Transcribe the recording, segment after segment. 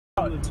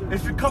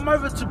If you come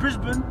over to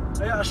Brisbane,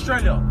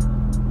 Australia,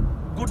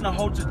 Goodna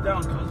holds it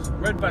down, cuz.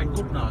 Red Bank,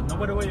 Goodna, no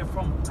matter where you're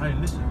from. Hey,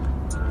 listen.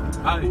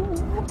 Hey.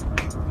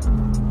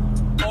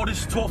 All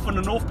this talk from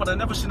the north, but I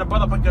never seen a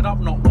brother back it up,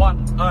 not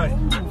one. Hey.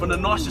 From the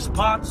nicest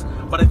parts,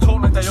 but they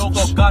talk like they all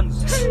got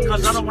guns.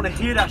 Cuz I don't wanna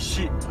hear that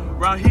shit.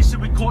 Round here, said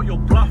we caught your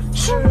bluff.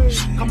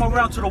 Come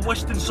around to the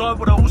western side,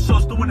 where the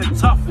Usos doing it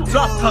tough. Cuz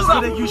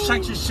we don't use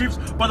sanction shifts,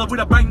 brother, we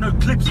don't bang no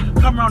clips.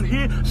 Come around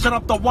here, set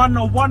up the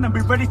 101 and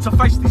be ready to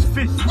face these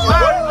fists.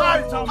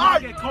 Every time I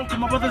get cold,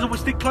 my brothers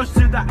always stick close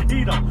to that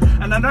heater.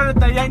 And I know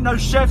that they ain't no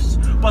chefs,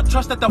 but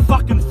trust that they'll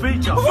fucking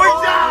feed ya.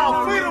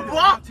 Feed them,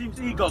 bro!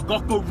 Team's ego,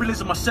 got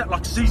gorillas in my set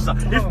like Caesar.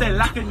 If they're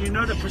lacking, you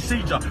know the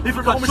procedure. If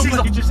it got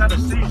like you just had a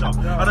seizure.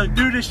 I don't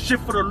do this shit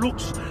for the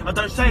looks. I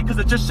don't say it cause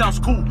it just sounds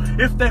cool.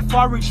 If they're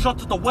firing shots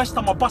to the west,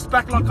 I'ma bust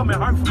back like coming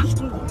home from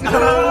school. This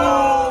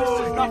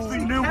is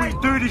nothing new, we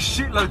do this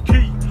shit low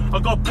key. I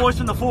got boys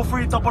from the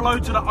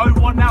 4300 to the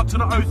 01 now to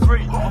the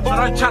 03. So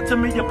don't chat to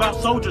me about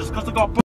soldiers, cause I got